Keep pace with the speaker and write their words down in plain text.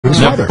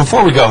Now,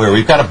 before we go here,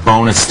 we've got a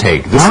bonus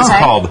take. This is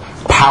called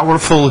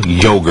Powerful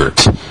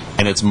Yogurt,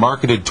 and it's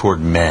marketed toward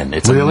men.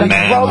 It's a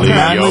manly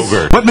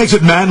yogurt. What makes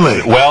it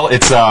manly? Well,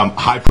 it's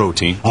high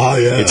protein. Oh,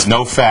 yeah. It's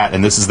no fat,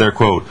 and this is their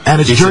quote. And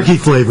it's jerky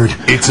flavored.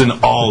 It's an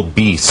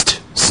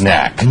all-beast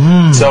snack.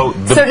 So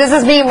does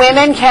this mean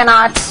women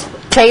cannot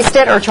taste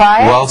it or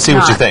try it? Well, see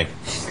what you think.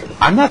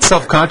 I'm not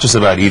self-conscious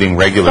about eating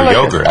regular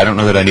yogurt. I don't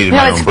know that I needed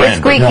my own brand.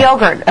 It's Greek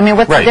yogurt. I mean,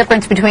 what's the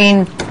difference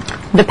between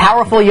the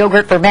powerful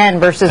yogurt for men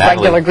versus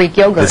regular Greek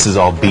yogurt? This is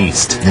all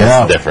beast.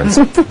 That's the difference.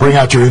 Bring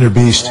out your inner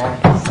beast.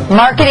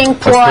 Marketing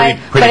ploy,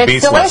 but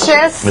it's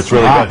delicious. It's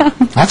really good.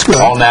 That's good.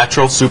 All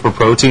natural, super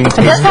protein. It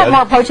does have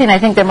more protein, I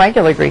think, than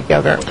regular Greek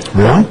yogurt.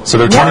 Really? So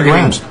they're 20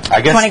 grams.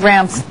 I guess 20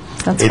 grams.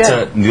 That's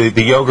good.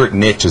 The yogurt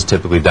niche is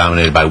typically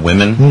dominated by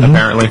women,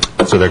 apparently,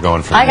 so they're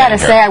going for the I got to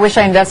say, I wish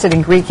I invested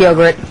in Greek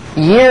yogurt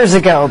years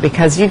ago,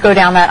 because you go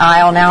down that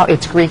aisle now,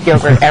 it's Greek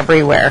yogurt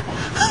everywhere.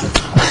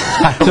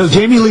 So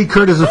Jamie Lee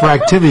Curtis is for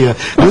Activia.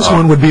 This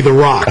one would be The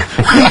Rock.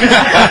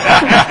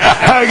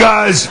 Hey,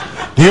 guys,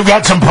 you've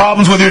got some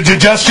problems with your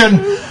digestion?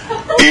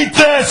 Eat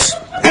this!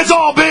 It's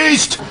all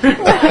beast!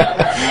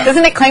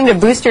 Doesn't it claim to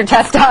boost your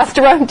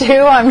testosterone,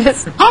 too? I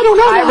don't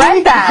know. I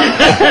read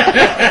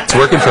that. It's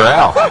working for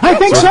Al. I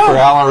think so. For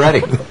Al already.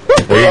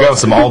 There you go,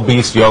 some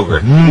all-beast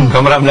yogurt.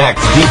 Coming up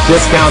next, deep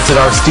discounts at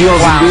our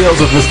Steals and Deals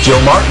with Miss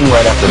Jill Martin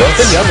right after this.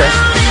 Good yogurt.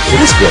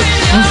 It is good.